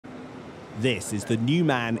This is the new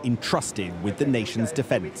man entrusted with the nation's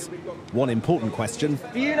defence. One important question.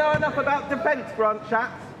 Do you know enough about defence, Grant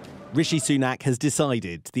Shapps? Rishi Sunak has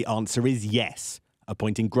decided the answer is yes,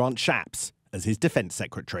 appointing Grant Shapps as his Defence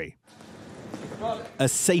Secretary. A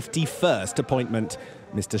safety-first appointment.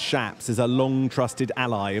 Mr Shapps is a long-trusted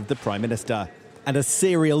ally of the Prime Minister and a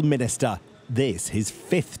serial minister. This his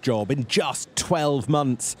fifth job in just 12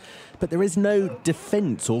 months. But there is no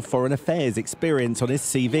defence or foreign affairs experience on his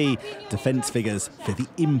CV. Defence figures for the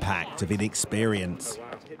impact of inexperience.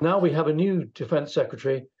 Now we have a new Defence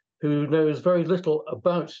Secretary who knows very little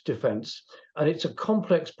about defence, and it's a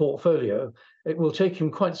complex portfolio. It will take him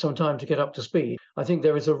quite some time to get up to speed. I think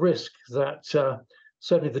there is a risk that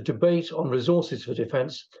certainly the debate on resources for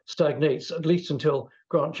defence stagnates, at least until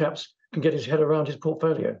Grant Shapps can get his head around his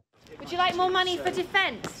portfolio. Would you like more money for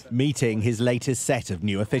defence? Meeting his latest set of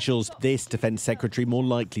new officials, this Defence Secretary more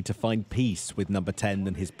likely to find peace with number 10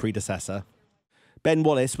 than his predecessor. Ben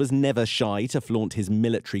Wallace was never shy to flaunt his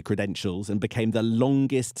military credentials and became the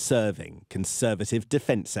longest-serving Conservative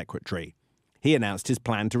Defence Secretary. He announced his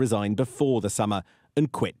plan to resign before the summer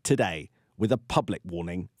and quit today, with a public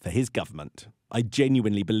warning for his government. I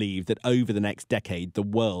genuinely believe that over the next decade, the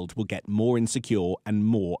world will get more insecure and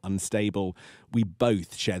more unstable. We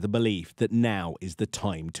both share the belief that now is the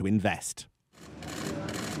time to invest.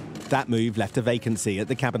 That move left a vacancy at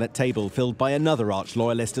the cabinet table filled by another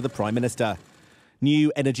arch-loyalist of the Prime Minister.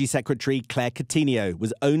 New Energy Secretary Claire Coutinho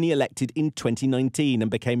was only elected in 2019 and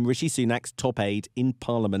became Rishi Sunak's top aide in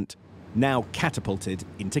Parliament, now catapulted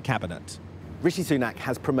into cabinet. Rishi Sunak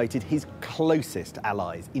has promoted his closest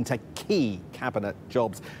allies into key cabinet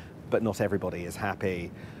jobs, but not everybody is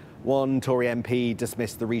happy. One Tory MP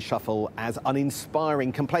dismissed the reshuffle as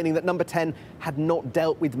uninspiring, complaining that number 10 had not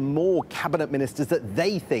dealt with more cabinet ministers that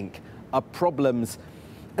they think are problems.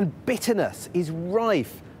 And bitterness is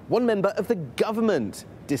rife. One member of the government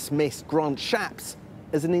dismissed Grant Shapps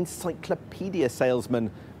as an encyclopedia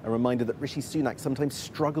salesman, a reminder that Rishi Sunak sometimes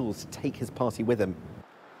struggles to take his party with him.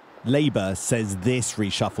 Labour says this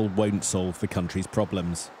reshuffle won't solve the country's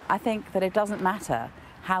problems. I think that it doesn't matter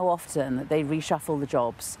how often they reshuffle the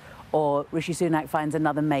jobs or Rishi Sunak finds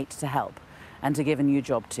another mate to help and to give a new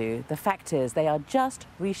job to. The fact is they are just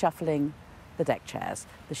reshuffling the deck chairs.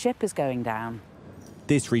 The ship is going down.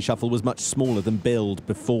 This reshuffle was much smaller than billed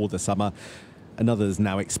before the summer, and others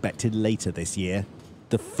now expected later this year.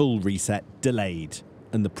 The full reset delayed,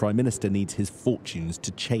 and the Prime Minister needs his fortunes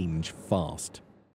to change fast.